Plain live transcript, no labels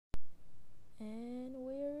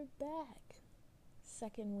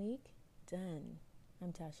second week done.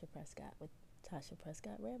 I'm Tasha Prescott with Tasha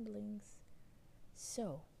Prescott Ramblings.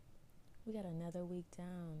 So, we got another week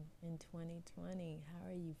down in 2020. How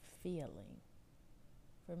are you feeling?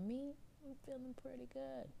 For me, I'm feeling pretty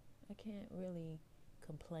good. I can't really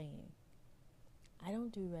complain. I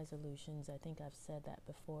don't do resolutions. I think I've said that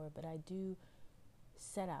before, but I do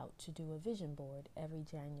set out to do a vision board every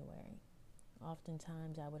January.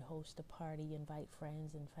 Oftentimes I would host a party, invite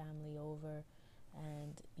friends and family over,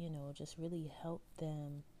 and, just really help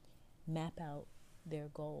them map out their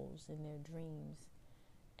goals and their dreams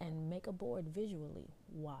and make a board visually.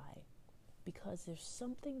 Why? Because there's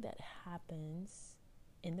something that happens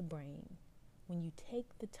in the brain when you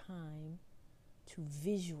take the time to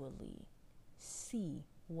visually see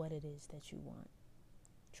what it is that you want.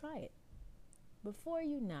 Try it. Before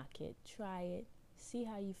you knock it, try it, see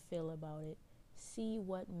how you feel about it, see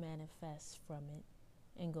what manifests from it,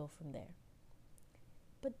 and go from there.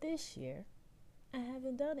 But this year, I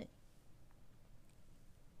haven't done it.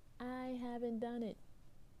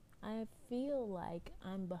 I feel like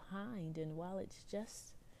I'm behind, and while it's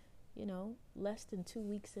just, less than 2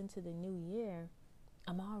 weeks into the new year,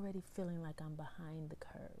 I'm already feeling like I'm behind the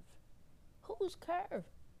curve. Whose curve?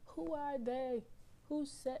 Who are they? Who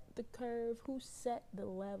set the curve? Who set the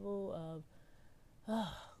level of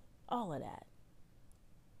all of that?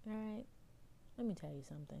 All right, let me tell you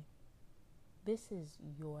something. This is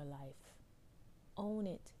your life. Own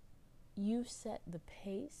it. You set the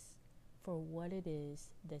pace for what it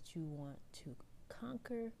is that you want to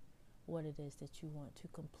conquer, what it is that you want to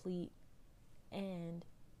complete, and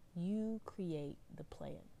you create the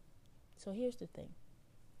plan. So here's the thing.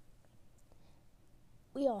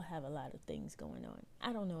 We all have a lot of things going on.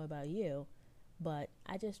 I don't know about you, but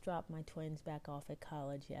I just dropped my twins back off at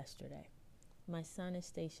college yesterday. My son is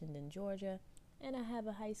stationed in Georgia, and I have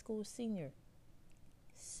a high school senior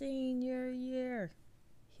year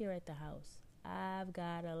here at the house. I've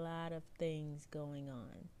got a lot of things going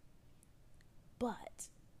on. But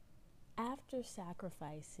after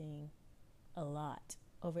sacrificing a lot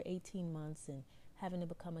over 18 months and having to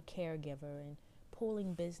become a caregiver and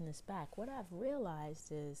pulling business back, what I've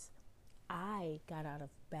realized is I got out of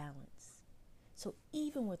balance. So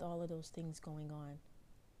even with all of those things going on,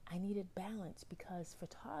 I needed balance because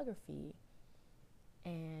photography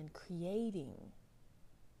and creating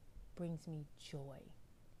brings me joy.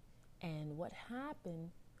 And what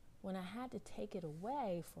happened when I had to take it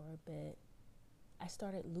away for a bit, I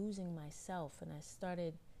started losing myself and I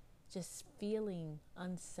started just feeling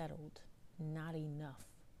unsettled, not enough.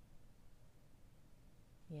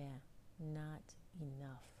 Yeah, not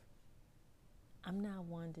enough. I'm not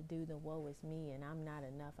one to do the woe is me and I'm not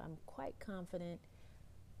enough. I'm quite confident.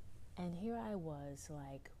 And here I was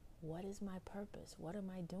like, what is my purpose? What am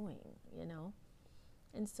I doing?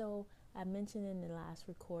 And so I mentioned in the last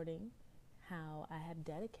recording how I have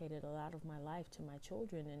dedicated a lot of my life to my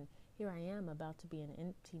children, and here I am about to be an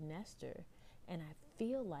empty nester, and I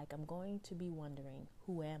feel like I'm going to be wondering,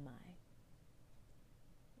 who am I?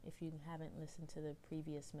 If you haven't listened to the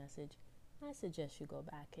previous message, I suggest you go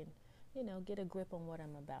back and, get a grip on what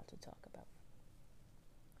I'm about to talk about.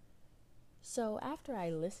 So after I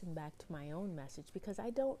listen back to my own message, because I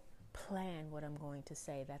don't plan what I'm going to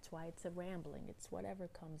say, that's why it's a rambling, it's whatever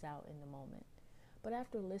comes out in the moment. But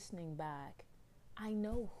after listening back, I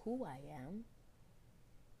know who I am.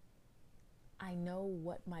 I know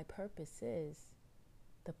what my purpose is.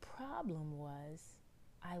 The problem was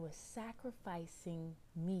I was sacrificing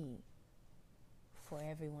me for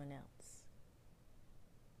everyone else.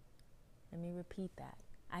 Let me repeat that.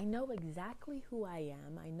 I know exactly who I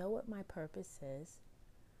am. I know what my purpose is,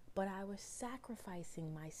 but I was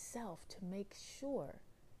sacrificing myself to make sure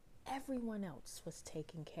everyone else was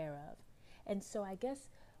taken care of. And so I guess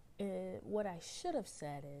what I should have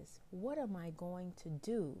said is, what am I going to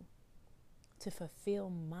do to fulfill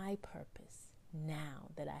my purpose now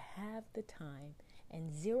that I have the time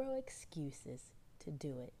and zero excuses to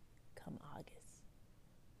do it come August?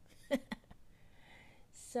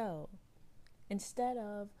 So instead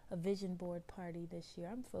of a vision board party this year,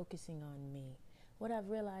 I'm focusing on me. What I've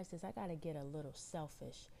realized is I got to get a little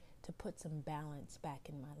selfish to put some balance back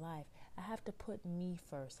in my life. I have to put me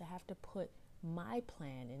first. I have to put my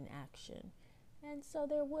plan in action. And so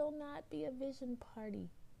there will not be a vision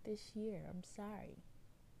party this year. I'm sorry.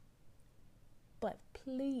 But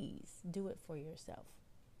please do it for yourself.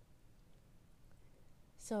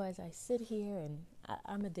 So as I sit here, and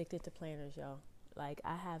I'm addicted to planners, y'all. Like,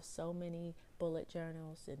 I have so many bullet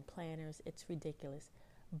journals and planners. It's ridiculous.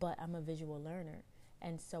 But I'm a visual learner.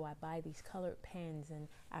 And so I buy these colored pens and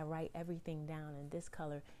I write everything down, and this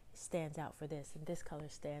color stands out for this and this color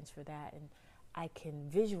stands for that, and I can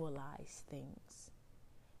visualize things.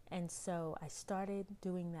 And so I started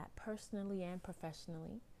doing that personally and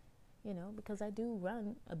professionally, because I do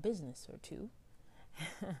run a business or two.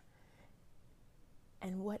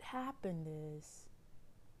 And what happened is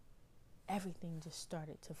everything just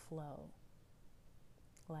started to flow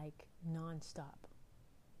like nonstop.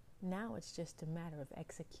 Now it's just a matter of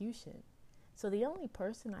execution. So the only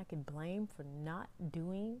person I could blame for not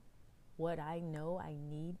doing what I know I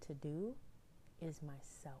need to do is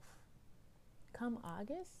myself. Come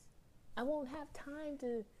August, I won't have time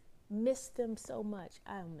to miss them so much.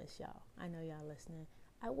 I'll miss y'all. I know y'all listening.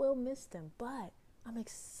 I will miss them, but I'm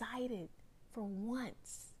excited for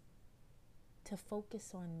once to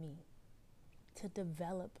focus on me, to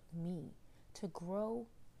develop me, to grow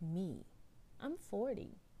me. I'm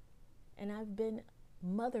 40 and I've been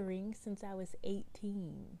mothering since I was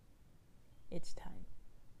 18. It's time.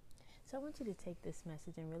 So I want you to take this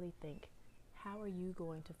message and really think, how are you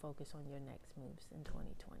going to focus on your next moves in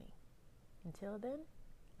 2020? Until then,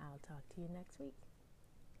 I'll talk to you next week.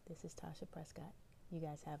 This is Tasha Prescott. You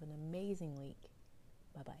guys have an amazing week.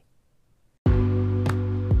 Bye-bye.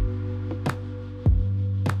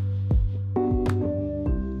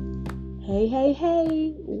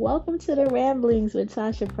 Hey. Welcome to the Ramblings with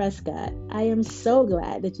Tasha Prescott. I am so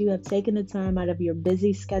glad that you have taken the time out of your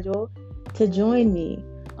busy schedule to join me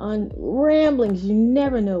on Ramblings. You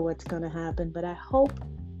never know what's going to happen, but I hope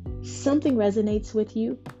something resonates with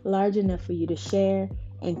you large enough for you to share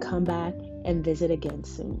and come back and visit again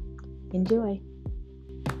soon. Enjoy.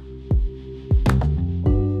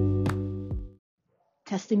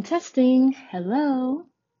 Testing. Hello.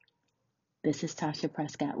 This is Tasha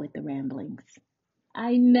Prescott with the Ramblings.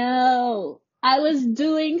 I know. I was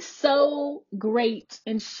doing so great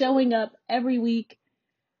and showing up every week,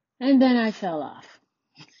 and then I fell off.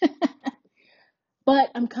 But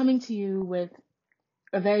I'm coming to you with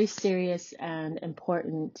a very serious and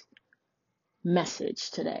important message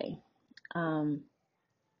today.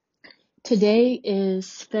 Today is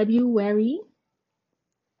February.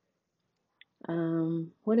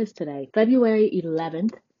 What is today? February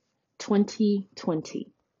 11th, 2020.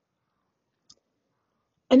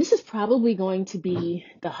 And this is probably going to be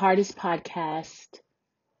the hardest podcast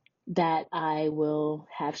that I will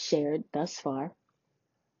have shared thus far.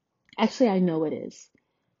 Actually, I know it is.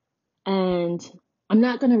 And I'm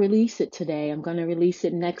not going to release it today. I'm going to release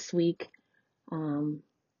it next week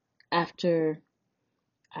after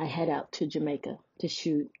I head out to Jamaica to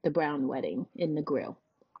shoot the Brown Wedding in the grill.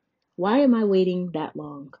 Why am I waiting that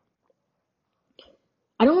long?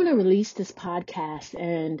 I don't want to release this podcast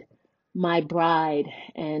and my bride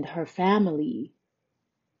and her family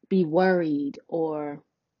be worried or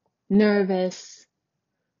nervous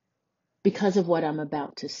because of what I'm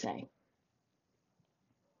about to say.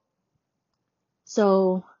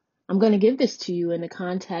 So I'm going to give this to you in the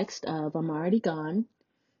context of I'm already gone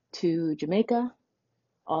to Jamaica.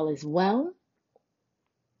 All is well.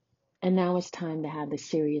 And now it's time to have this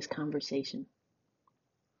serious conversation.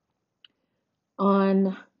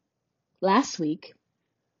 On last week,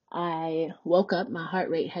 I woke up, my heart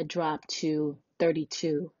rate had dropped to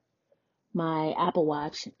 32. My Apple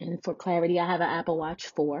Watch, and for clarity, I have an Apple Watch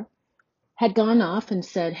 4, had gone off and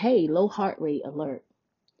said, hey, low heart rate alert.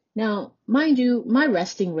 Now, mind you, my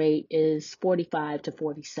resting rate is 45 to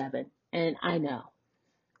 47, and I know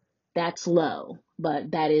that's low,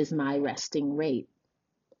 but that is my resting rate.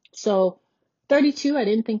 So 32, I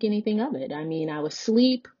didn't think anything of it. I mean, I was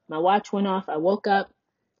asleep, my watch went off, I woke up,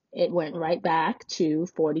 it went right back to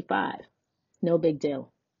 45. No big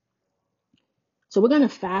deal. So we're going to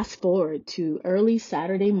fast forward to early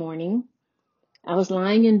Saturday morning. I was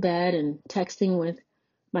lying in bed and texting with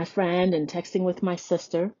my friend and texting with my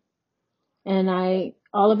sister. And I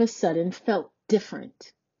all of a sudden felt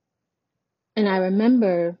different. And I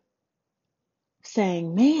remember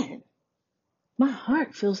saying, man, my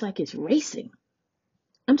heart feels like it's racing.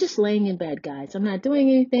 I'm just laying in bed, guys. I'm not doing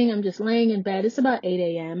anything. I'm just laying in bed. It's about 8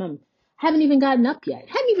 a.m. I haven't even gotten up yet.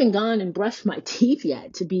 Haven't even gone and brushed my teeth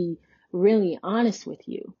yet, to be really honest with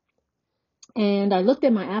you. And I looked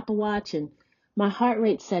at my Apple Watch and my heart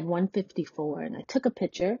rate said 154. And I took a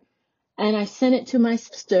picture and I sent it to my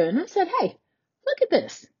sister. And I said, hey, look at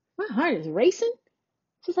this. My heart is racing.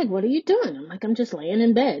 She's like, what are you doing? I'm like, I'm just laying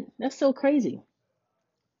in bed. That's so crazy.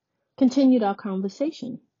 Continued our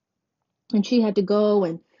conversation. And she had to go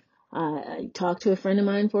and I talked to a friend of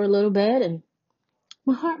mine for a little bit. And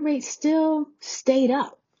my heart rate still stayed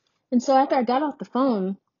up. And so after I got off the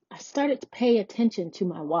phone, I started to pay attention to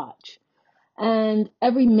my watch. And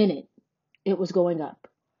every minute it was going up.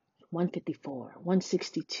 154,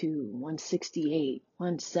 162, 168,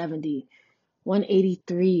 170,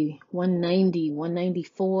 183, 190,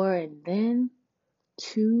 194, and then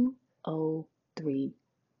 203.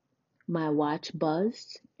 My watch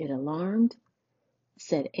buzzed, it alarmed,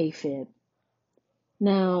 said AFib.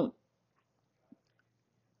 Now,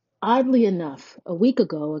 oddly enough, a week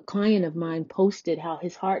ago, a client of mine posted how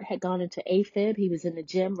his heart had gone into AFib. He was in the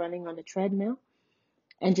gym running on the treadmill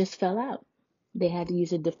and just fell out. They had to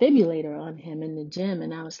use a defibrillator on him in the gym.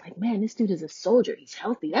 And I was like, man, this dude is a soldier. He's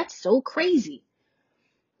healthy. That's so crazy.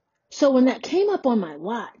 So when that came up on my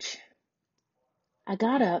watch, I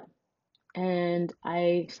got up and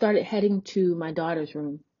I started heading to my daughter's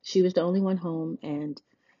room. She was the only one home. And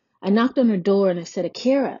I knocked on her door and I said,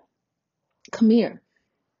 Akira, come here.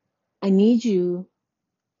 I need you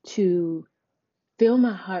to feel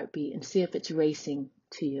my heartbeat and see if it's racing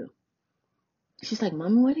to you. She's like,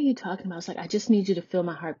 Mama, what are you talking about? I was like, I just need you to feel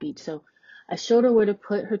my heartbeat. So I showed her where to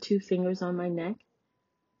put her 2 fingers on my neck.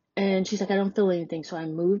 And she's like, I don't feel anything. So I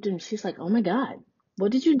moved and she's like, oh my God,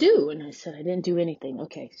 what did you do? And I said, I didn't do anything.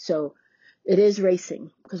 Okay, so it is racing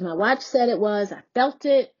because my watch said it was. I felt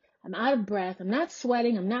it. I'm out of breath. I'm not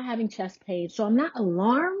sweating. I'm not having chest pain. So I'm not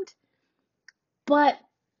alarmed, but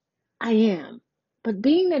I am. But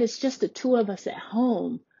being that it's just the 2 of us at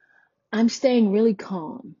home, I'm staying really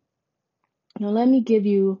calm. Now, let me give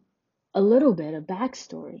you a little bit of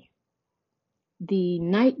backstory. The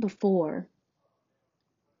night before,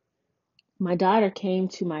 my daughter came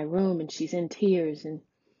to my room and she's in tears and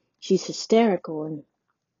she's hysterical. And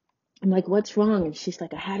I'm like, what's wrong? And she's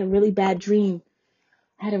like, I had a really bad dream.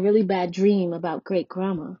 I had a really bad dream about great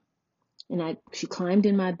grandma. And she climbed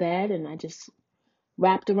in my bed and I just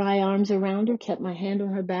wrapped my arms around her, kept my hand on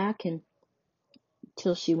her back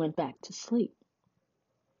until she went back to sleep.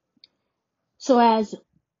 So as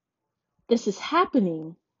this is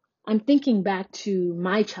happening, I'm thinking back to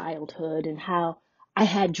my childhood and how I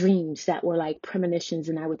had dreams that were like premonitions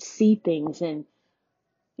and I would see things. And,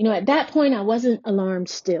 at that point I wasn't alarmed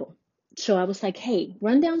still. So I was like, hey,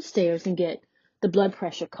 run downstairs and get the blood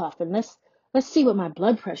pressure cuff and let's see what my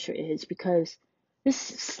blood pressure is because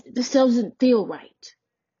this doesn't feel right.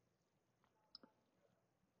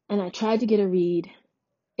 And I tried to get a read.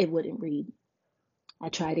 It wouldn't read. I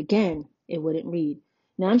tried again. It wouldn't read.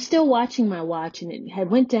 Now I'm still watching my watch and it had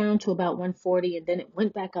went down to about 140 and then it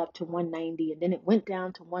went back up to 190 and then it went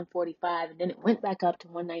down to 145 and then it went back up to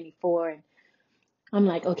 194 and I'm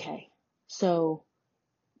like, okay, so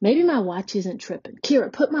maybe my watch isn't tripping.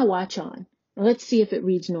 Kira, put my watch on. Now let's see if it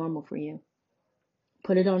reads normal for you.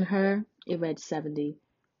 Put it on her. It read 70.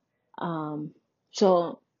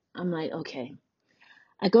 So I'm like, okay.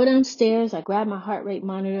 I go downstairs. I grab my heart rate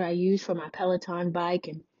monitor I use for my Peloton bike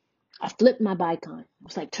and I flipped my bike on. I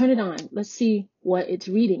was like, turn it on. Let's see what it's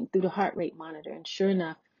reading through the heart rate monitor. And sure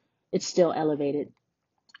enough, it's still elevated.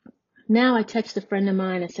 Now I text a friend of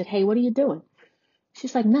mine. I said, hey, what are you doing?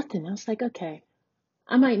 She's like, nothing. I was like, okay,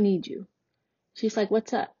 I might need you. She's like,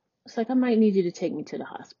 what's up? It's like, I might need you to take me to the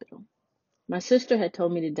hospital. My sister had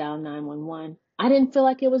told me to dial 911. I didn't feel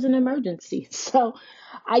like it was an emergency, so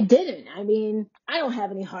I didn't. I mean, I don't have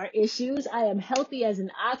any heart issues. I am healthy as an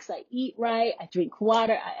ox. I eat right. I drink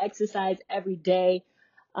water. I exercise every day.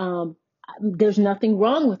 There's nothing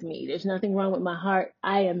wrong with me. There's nothing wrong with my heart.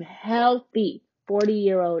 I am healthy,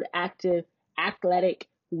 40-year-old, active, athletic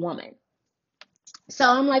woman. So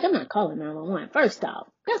I'm like, I'm not calling 911. First off,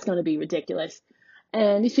 that's going to be ridiculous.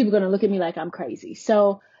 And these people are going to look at me like I'm crazy.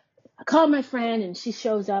 So I call my friend and she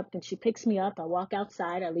shows up and she picks me up. I walk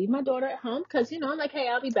outside. I leave my daughter at home because, I'm like, hey,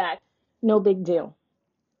 I'll be back. No big deal.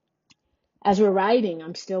 As we're riding,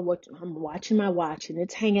 I'm watching my watch and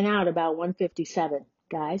it's hanging out about 157.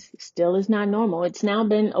 Guys, it still is not normal. It's now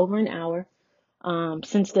been over an hour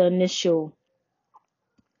since the initial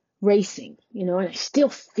racing, and I still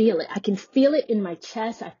feel it. I can feel it in my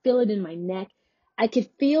chest. I feel it in my neck. I could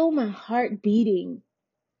feel my heart beating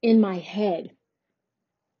in my head.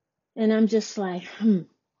 And I'm just like,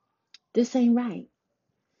 this ain't right.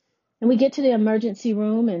 And we get to the emergency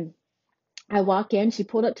room and I walk in. She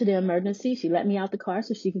pulled up to the emergency. She let me out the car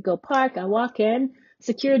so she could go park. I walk in.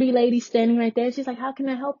 Security lady standing right there. She's like, how can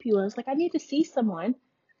I help you? I was like, I need to see someone.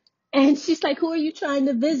 And she's like, who are you trying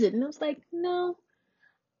to visit? And I was like, no,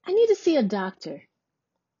 I need to see a doctor.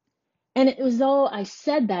 And it was though I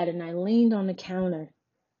said that and I leaned on the counter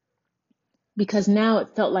because now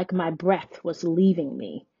it felt like my breath was leaving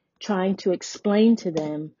me, trying to explain to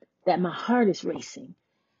them that my heart is racing.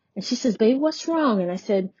 And she says, babe, what's wrong? And I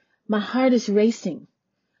said, my heart is racing.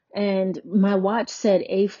 And my watch said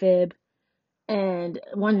AFib. And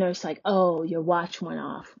one nurse like, oh, your watch went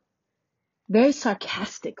off. Very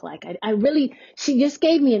sarcastic. Like I really, she just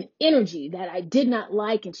gave me an energy that I did not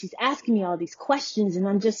like. And she's asking me all these questions. And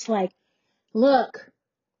I'm just like, look,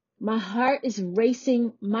 my heart is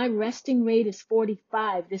racing. My resting rate is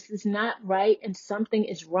 45. This is not right. And something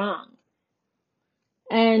is wrong.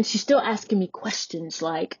 And she's still asking me questions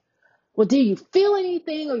like, well, do you feel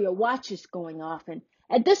anything or your watch is going off? And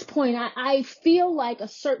at this point, I feel like a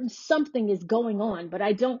certain something is going on, but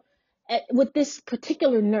I don't, with this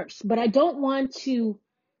particular nurse, but I don't want to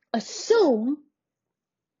assume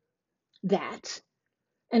that.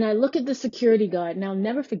 And I look at the security guard, and I'll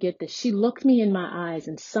never forget this. She looked me in my eyes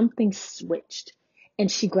and something switched.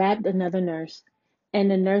 And she grabbed another nurse.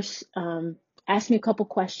 And the nurse asked me a couple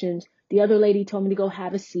questions. The other lady told me to go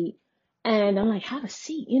have a seat. And I'm like, have a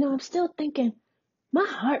seat? You know, I'm still thinking, my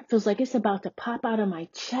heart feels like it's about to pop out of my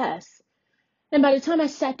chest. And by the time I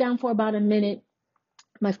sat down for about a minute,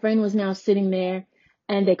 my friend was now sitting there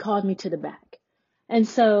and they called me to the back. And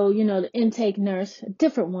so, you know, the intake nurse, a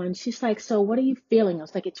different one, she's like, so what are you feeling? I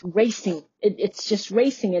was like, it's racing. It's just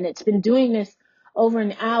racing. And it's been doing this over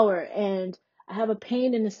an hour. And I have a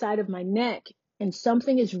pain in the side of my neck and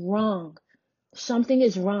something is wrong. Something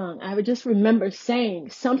is wrong. I would just remember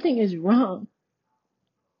saying something is wrong.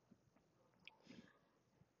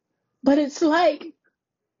 But it's like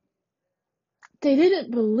they didn't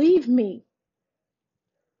believe me.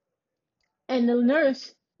 And the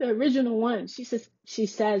nurse, the original one, she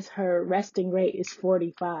says her resting rate is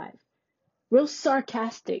 45. Real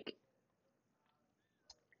sarcastic.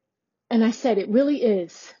 And I said, it really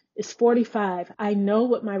is. It's 45. I know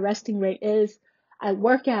what my resting rate is. I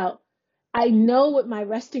work out. I know what my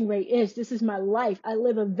resting rate is. This is my life. I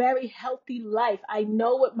live a very healthy life. I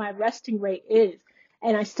know what my resting rate is.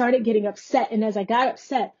 And I started getting upset. And as I got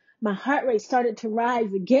upset, my heart rate started to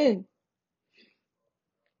rise again.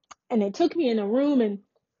 And they took me in a room and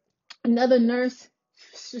another nurse,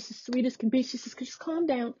 just as sweet as can be, she says, just calm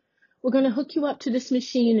down. We're going to hook you up to this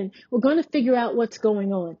machine and we're going to figure out what's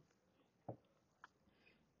going on.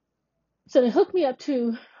 So they hooked me up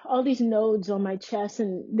to all these nodes on my chest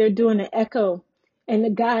and they're doing an echo. And the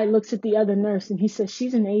guy looks at the other nurse and he says,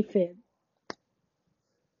 she's an AFib.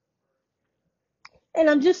 And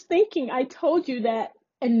I'm just thinking, I told you that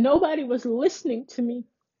and nobody was listening to me.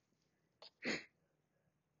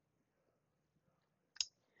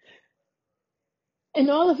 And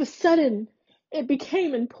all of a sudden, it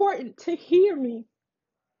became important to hear me.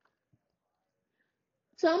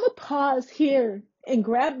 So I'm going to pause here and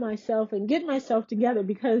grab myself and get myself together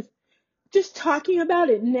because just talking about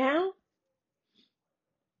it now,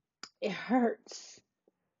 it hurts.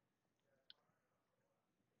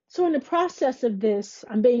 So in the process of this,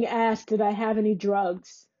 I'm being asked, did I have any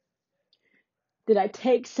drugs? Did I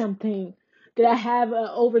take something? Did I have an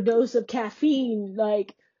overdose of caffeine?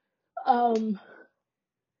 Like,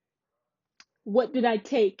 what did I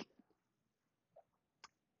take?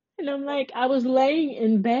 And I'm like, I was laying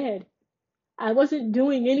in bed. I wasn't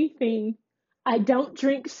doing anything. I don't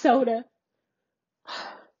drink soda.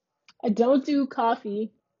 I don't do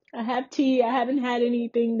coffee. I have tea. I haven't had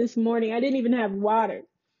anything this morning. I didn't even have water.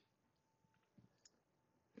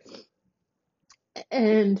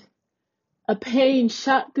 And a pain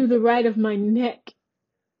shot through the right of my neck.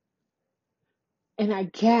 And I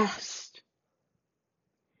gasped.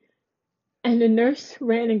 And the nurse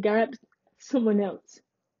ran and grabbed someone else.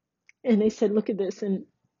 And they said, look at this. And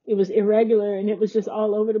it was irregular and it was just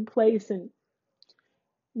all over the place. And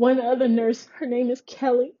one other nurse, her name is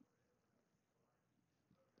Kelly.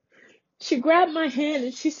 She grabbed my hand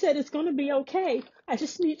and she said, it's going to be okay. I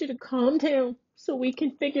just need you to calm down so we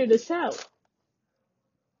can figure this out.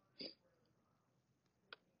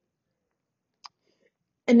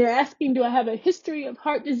 And they're asking, do I have a history of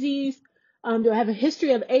heart disease? Do I have a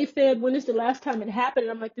history of AFib? When is the last time it happened?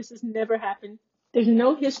 And I'm like, this has never happened. There's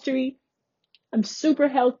no history. I'm super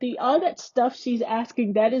healthy. All that stuff she's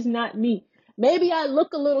asking, that is not me. Maybe I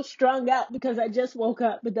look a little strung out because I just woke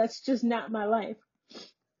up, but that's just not my life.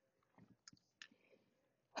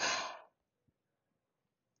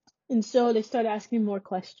 And so they start asking more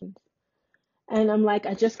questions. And I'm like,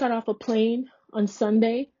 I just got off a plane on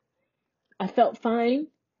Sunday. I felt fine.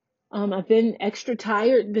 I've been extra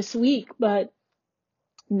tired this week, but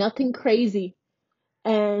nothing crazy.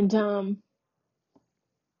 And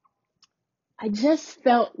I just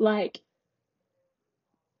felt like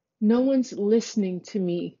no one's listening to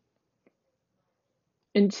me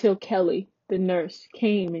until Kelly, the nurse,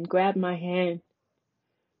 came and grabbed my hand.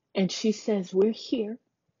 And she says, we're here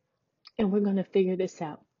and we're going to figure this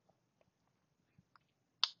out.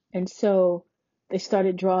 And so they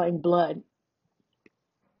started drawing blood.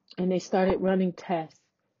 and they started running tests.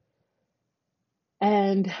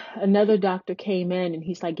 And another doctor came in and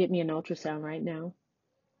he's like, get me an ultrasound right now.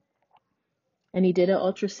 And he did an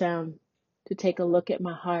ultrasound to take a look at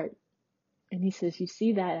my heart. And he says, you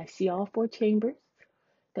see that? I see all 4 chambers.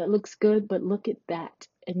 That looks good, but look at that.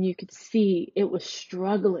 And you could see it was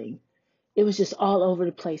struggling. It was just all over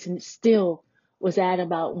the place. And it still was at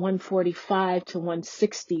about 145 to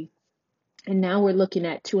 160. And now we're looking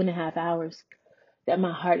at 2.5 hours that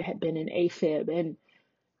my heart had been in AFib. And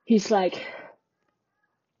he's like,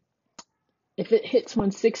 if it hits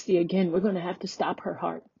 160 again, we're going to have to stop her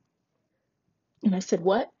heart. And I said,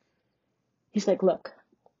 what? He's like, look,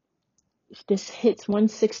 if this hits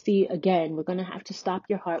 160 again, we're going to have to stop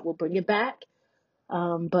your heart. We'll bring it back.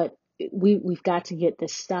 But we've got to get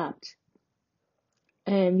this stopped.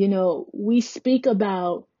 And, we speak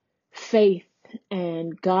about faith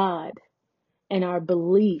and God and our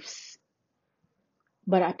beliefs.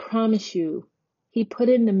 But I promise you, he put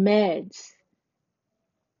in the meds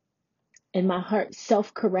and my heart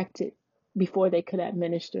self-corrected before they could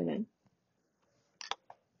administer them.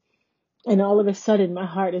 And all of a sudden, my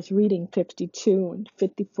heart is reading 52 and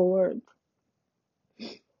 54.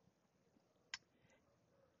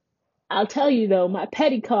 I'll tell you, though, my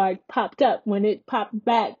petty card popped up when it popped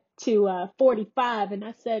back to 45. And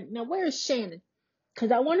I said, now, where is Shannon?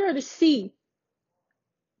 Because I want her to see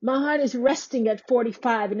my heart is resting at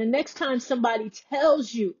 45. And the next time somebody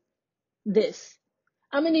tells you this,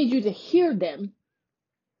 I'm going to need you to hear them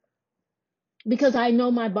because I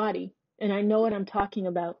know my body and I know what I'm talking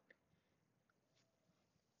about.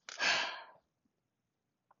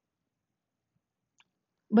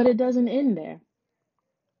 But it doesn't end there,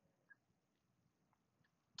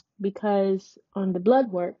 because on the blood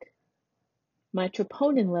work, my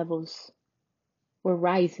troponin levels were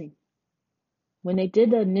rising. When they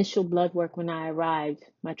did the initial blood work when I arrived,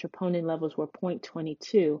 my troponin levels were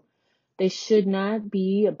 0.22. They should not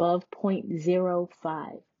be above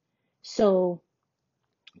 0.05. So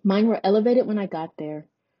mine were elevated when I got there.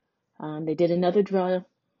 They did another draw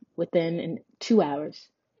within 2 hours,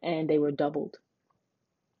 and they were doubled.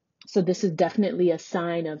 So this is definitely a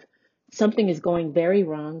sign of something is going very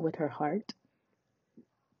wrong with her heart.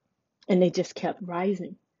 And they just kept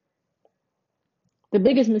rising. The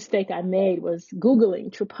biggest mistake I made was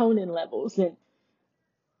Googling troponin levels, and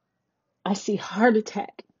I see heart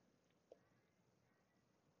attack.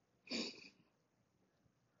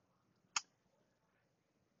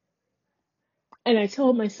 And I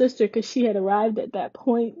told my sister, because she had arrived at that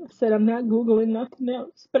point, I said, I'm not Googling nothing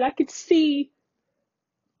else. But I could see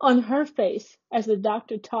on her face as the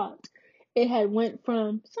doctor talked, it had went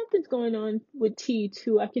from something's going on with T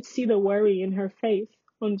to I could see the worry in her face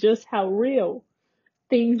on just how real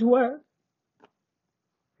things were.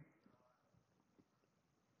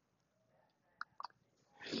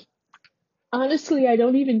 Honestly, I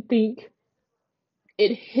don't even think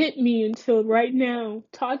it hit me until right now,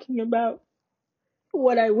 talking about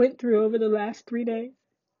what I went through over the last 3 days.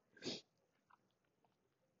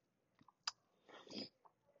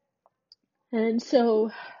 And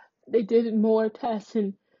so they did more tests,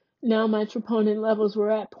 and now my troponin levels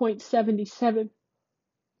were at 0.77.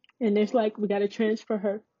 And it's like, we got to transfer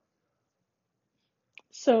her.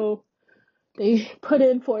 So they put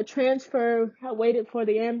in for a transfer. I waited for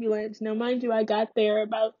the ambulance. Now, mind you, I got there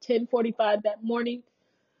about 10:45 that morning.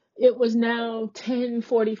 It was now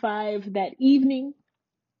 10:45 that evening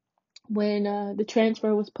when the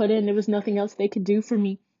transfer was put in. There was nothing else they could do for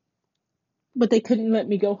me, but they couldn't let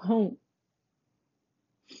me go home.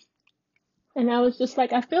 And I was just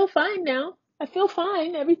like, I feel fine now. I feel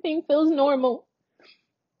fine. Everything feels normal.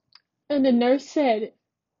 And the nurse said,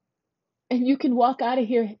 and you can walk out of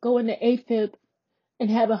here, go into AFib, and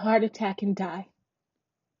have a heart attack and die.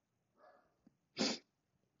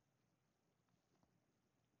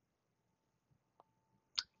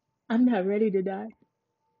 I'm not ready to die.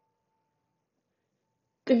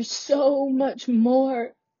 There's so much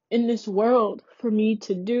more in this world for me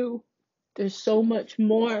to do. There's so much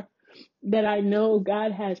more that I know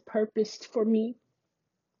God has purposed for me.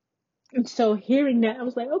 And so hearing that, I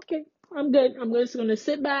was like, okay, I'm good. I'm just going to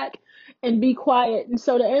sit back and be quiet. And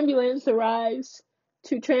so the ambulance arrives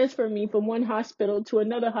to transfer me from one hospital to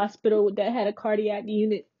another hospital that had a cardiac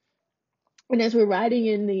unit. And as we're riding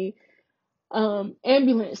in the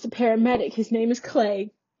ambulance, the paramedic, his name is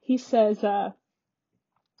Clay, he says, I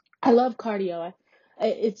love cardio.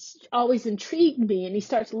 It's always intrigued me. And he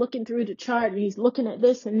starts looking through the chart and he's looking at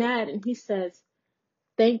this and that. And he says,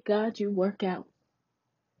 thank God you work out.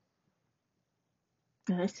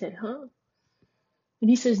 And I said, huh? And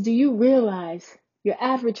he says, do you realize your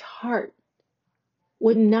average heart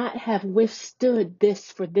would not have withstood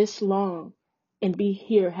this for this long and be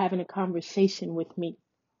here having a conversation with me.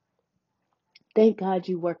 Thank God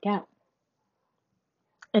you work out.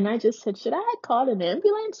 And I just said, should I have called an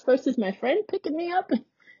ambulance versus my friend picking me up? And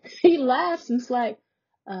he laughs and it's like,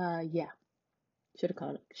 yeah, should have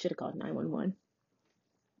called 911.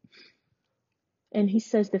 And he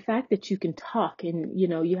says the fact that you can talk and,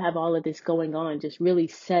 you have all of this going on just really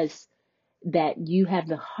says that you have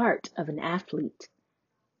the heart of an athlete.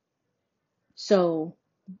 So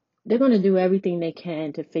they're going to do everything they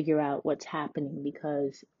can to figure out what's happening,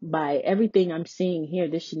 because by everything I'm seeing here,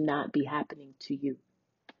 this should not be happening to you.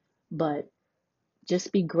 But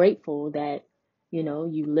just be grateful that,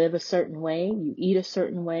 you live a certain way, you eat a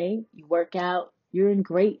certain way, you work out, you're in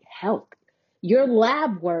great health. Your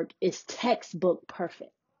lab work is textbook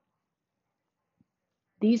perfect.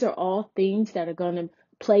 These are all things that are going to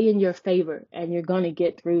play in your favor, and you're going to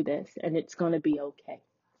get through this, and it's going to be okay.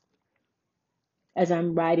 As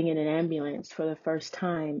I'm riding in an ambulance for the first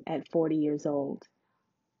time at 40 years old.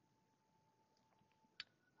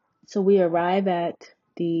 So we arrive at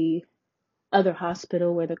the other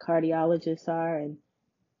hospital where the cardiologists are, and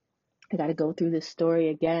I got to go through this story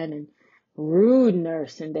again. And rude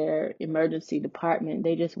nurse in their emergency department,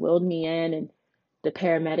 they just wheeled me in, and the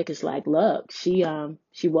paramedic is like, look, she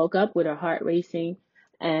woke up with her heart racing,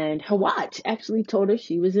 and her watch actually told her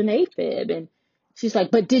she was in AFib. And she's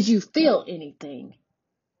like, but did you feel anything?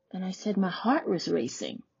 And I said, my heart was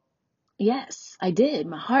racing. Yes, I did.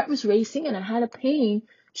 My heart was racing and I had a pain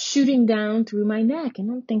shooting down through my neck.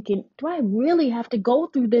 And I'm thinking, do I really have to go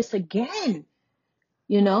through this again?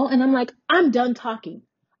 And I'm like, I'm done talking.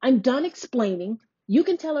 I'm done explaining. You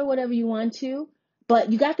can tell her whatever you want to,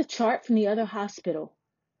 but you got the chart from the other hospital.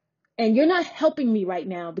 And you're not helping me right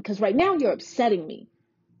now, because right now you're upsetting me.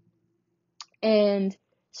 And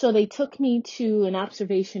so they took me to an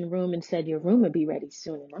observation room and said, your room will be ready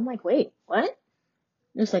soon. And I'm like, wait, what?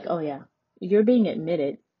 And it's like, oh yeah, you're being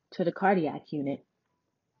admitted to the cardiac unit.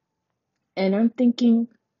 And I'm thinking,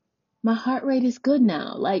 my heart rate is good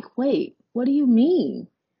now. Like, wait, what do you mean?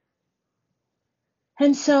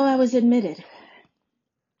 And so I was admitted.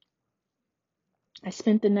 I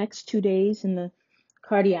spent the next 2 days in the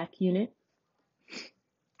cardiac unit.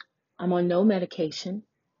 I'm on no medication.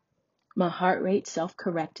 My heart rate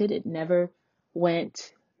self-corrected. It never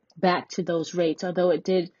went back to those rates, although it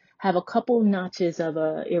did have a couple notches of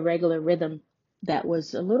a irregular rhythm that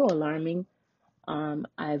was a little alarming.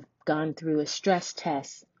 I've gone through a stress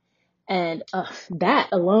test, and that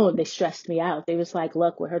alone, they stressed me out. They was like,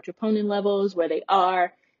 look, with her troponin levels where they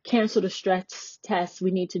are, cancel the stress test.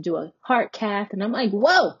 We need to do a heart cath. And I'm like,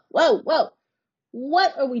 whoa.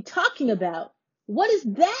 What are we talking about? What is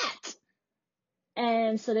that?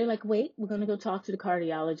 And so they're like, wait, we're going to go talk to the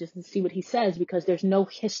cardiologist and see what he says, because there's no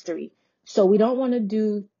history. So we don't want to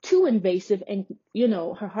do too invasive. And,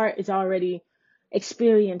 her heart is already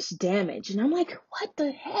experienced damage. And I'm like, what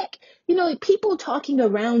the heck? People talking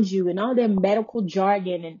around you and all their medical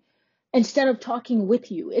jargon, and instead of talking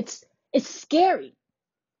with you, it's scary.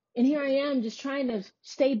 And here I am just trying to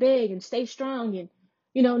stay big and stay strong and,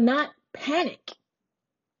 not panic.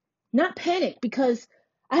 Not panic, because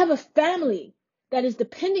I have a family that is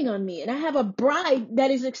depending on me, and I have a bride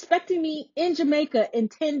that is expecting me in Jamaica in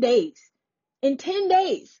 10 days. In 10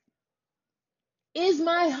 days. Is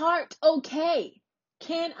my heart okay?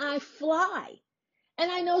 Can I fly?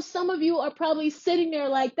 And I know some of you are probably sitting there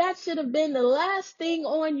like, that should have been the last thing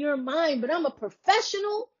on your mind, but I'm a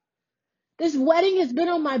professional. This wedding has been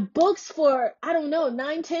on my books for,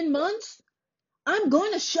 9, 10 months. I'm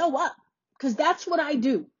going to show up, because that's what I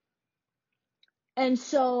do. And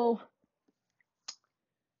so,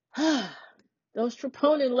 those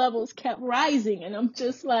troponin levels kept rising, and I'm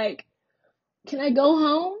just like, can I go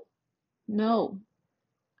home? No.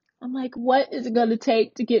 I'm like, what is it going to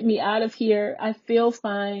take to get me out of here? I feel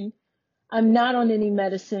fine. I'm not on any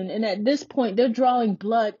medicine. And at this point, they're drawing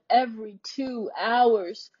blood every 2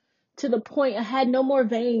 hours, to the point I had no more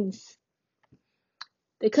veins.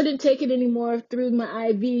 They couldn't take it anymore through my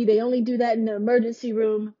IV. They only do that in the emergency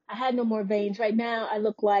room. I had no more veins. Right now, I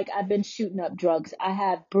look like I've been shooting up drugs. I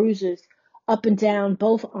have bruises up and down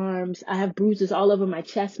both arms. I have bruises all over my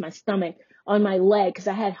chest, my stomach, on my leg, because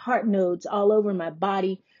I had heart nodes all over my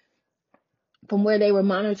body from where they were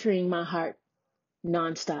monitoring my heart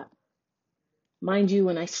nonstop. Mind you,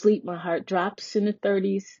 when I sleep, my heart drops in the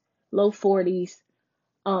 30s, low 40s.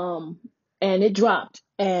 And it dropped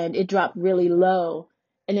really low.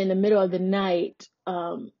 And in the middle of the night,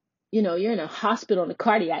 you're in a hospital in a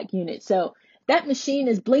cardiac unit. So that machine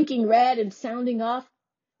is blinking red and sounding off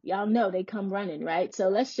Y'all know they come running, right? So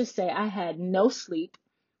let's just say I had no sleep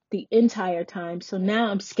the entire time. So now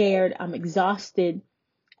I'm scared, I'm exhausted,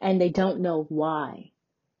 and they don't know why.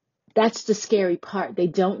 That's the scary part. They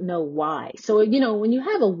don't know why. So, when you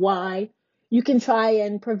have a why, you can try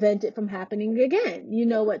and prevent it from happening again. You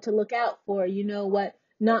know what to look out for, you know what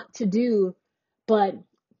not to do, but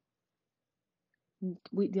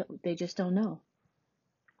they just don't know.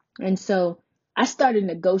 And so I started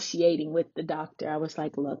negotiating with the doctor. I was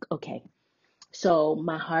like, look, okay, so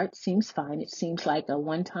my heart seems fine. It seems like a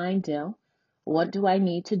one-time deal. What do I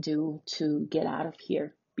need to do to get out of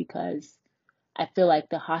here? Because I feel like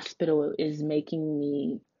the hospital is making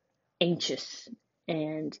me anxious.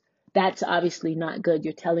 And that's obviously not good.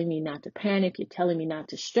 You're telling me not to panic. You're telling me not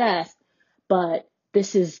to stress. But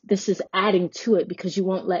this is adding to it because you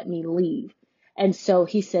won't let me leave. And so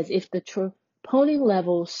he says, if the troponin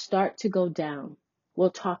levels start to go down, we'll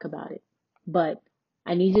talk about it. But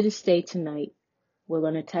I need you to stay tonight. We're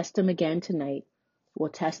going to test them again tonight. We'll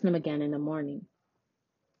test them again in the morning.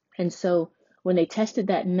 And so when they tested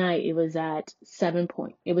that night, it was at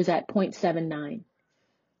 0.79,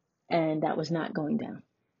 and that was not going down.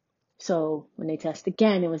 So when they test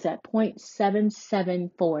again, it was at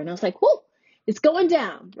 0.774. And I was like, whoo, it's going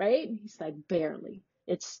down, right? He's like, barely.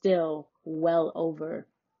 It's still well over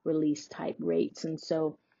release type rates. And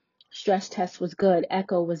so stress test was good.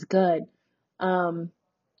 Echo was good.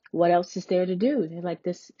 What else is there to do? They're like,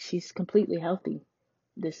 she's completely healthy.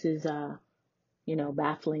 This is,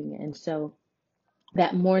 baffling. And so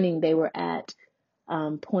that morning they were at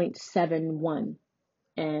 0.71.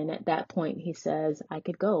 And at that point, he says, I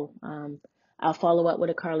could go. I'll follow up with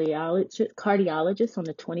a cardiologist on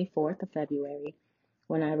the 24th of February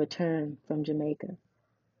when I return from Jamaica.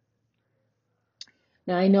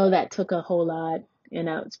 Now, I know that took a whole lot, and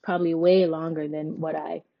it's probably way longer than what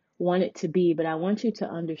I want it to be, but I want you to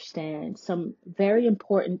understand some very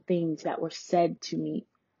important things that were said to me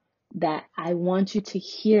that I want you to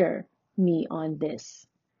hear me on this.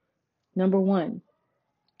 Number one,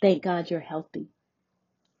 thank God you're healthy.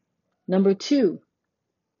 Number two,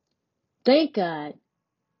 thank God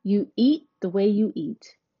you eat the way you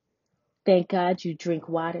eat. Thank God you drink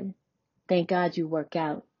water. Thank God you work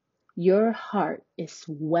out. Your heart is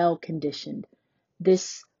well conditioned.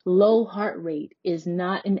 This low heart rate is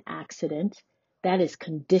not an accident. That is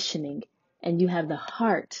conditioning. And you have the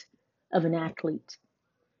heart of an athlete.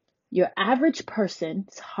 Your average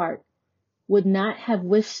person's heart would not have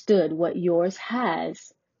withstood what yours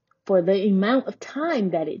has for the amount of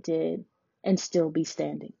time that it did and still be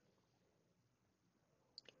standing.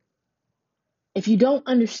 If you don't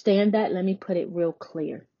understand that, let me put it real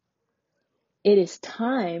clear. It is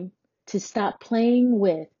time to stop playing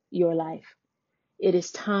with your life. It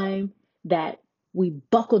is time that we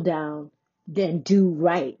buckle down, then do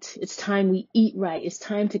right. It's time we eat right. It's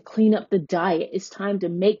time to clean up the diet. It's time to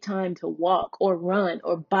make time to walk or run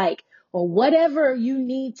or bike or whatever you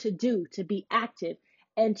need to do to be active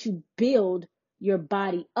and to build your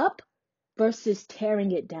body up versus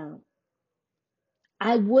tearing it down.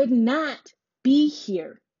 I would not be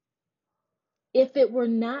here if it were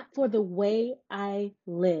not for the way I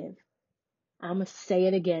live. I'm going to say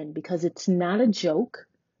it again because it's not a joke.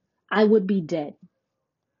 I would be dead.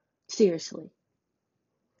 Seriously.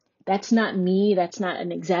 That's not me. That's not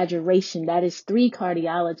an exaggeration. That is 3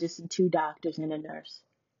 cardiologists and 2 doctors and a nurse.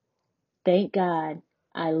 Thank God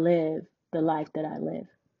I live the life that I live.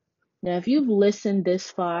 Now, if you've listened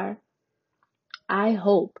this far, I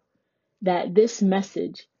hope that this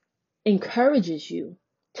message encourages you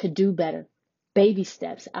to do better. Baby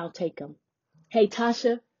steps, I'll take them. Hey,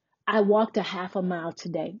 Tasha, I walked a half a mile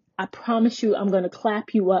today. I promise you I'm going to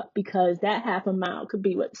clap you up because that half a mile could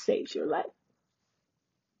be what saves your life.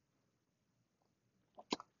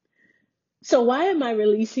 So why am I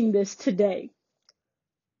releasing this today?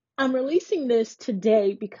 I'm releasing this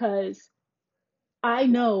today because I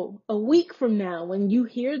know a week from now, when you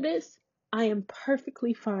hear this, I am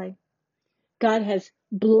perfectly fine. God has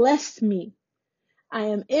blessed me. I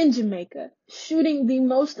am in Jamaica shooting the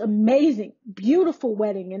most amazing, beautiful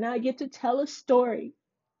wedding, and I get to tell a story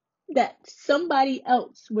that somebody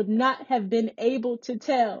else would not have been able to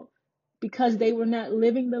tell because they were not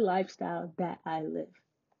living the lifestyle that I live.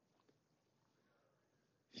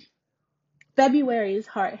 February is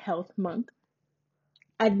Heart Health Month.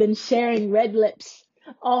 I've been sharing red lips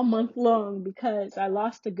all month long because I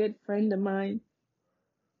lost a good friend of mine.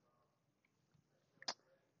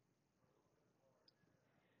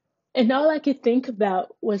 And all I could think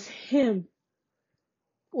about was him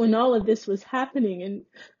when all of this was happening. And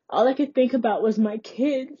all I could think about was my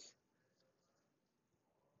kids.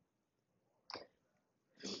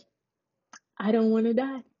 I don't want to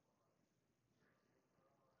die.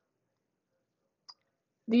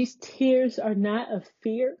 These tears are not of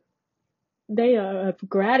fear. They are of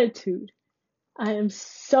gratitude. I am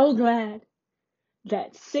so glad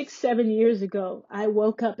that 6, 7 years ago, I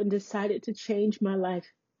woke up and decided to change my life.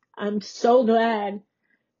 I'm so glad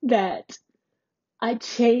that I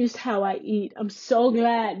changed how I eat. I'm so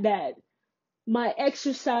glad that my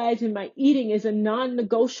exercise and my eating is a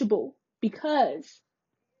non-negotiable because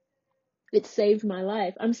it saved my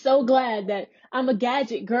life. I'm so glad that I'm a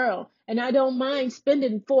gadget girl and I don't mind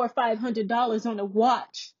spending $400 or $500 on a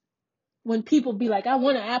watch. When people be like, I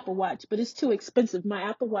want an Apple Watch, but it's too expensive. My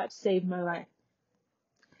Apple Watch saved my life.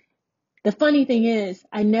 The funny thing is,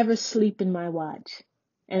 I never sleep in my watch,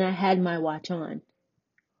 and I had my watch on.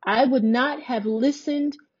 I would not have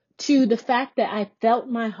listened to the fact that I felt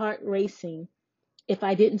my heart racing if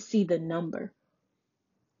I didn't see the number.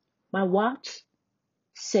 My watch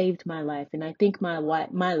saved my life, and I think my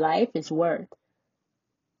life is worth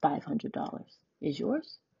 $500. Is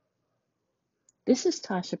yours? This is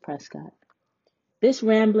Tasha Prescott. This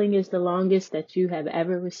rambling is the longest that you have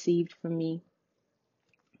ever received from me,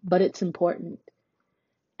 but it's important.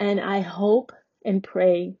 And I hope and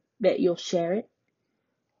pray that you'll share it.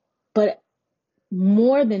 But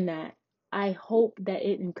more than that, I hope that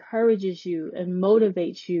it encourages you and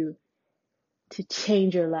motivates you to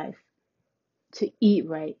change your life, to eat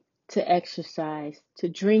right, to exercise, to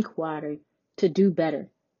drink water, to do better.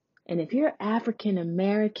 And if you're an African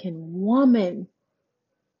American woman,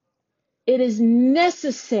 it is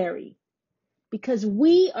necessary because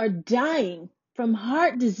we are dying from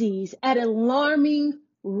heart disease at alarming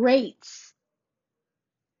rates.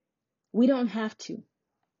 We don't have to.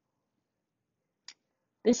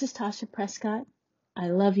 This is Tasha Prescott. I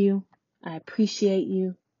love you. I appreciate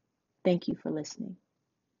you. Thank you for listening.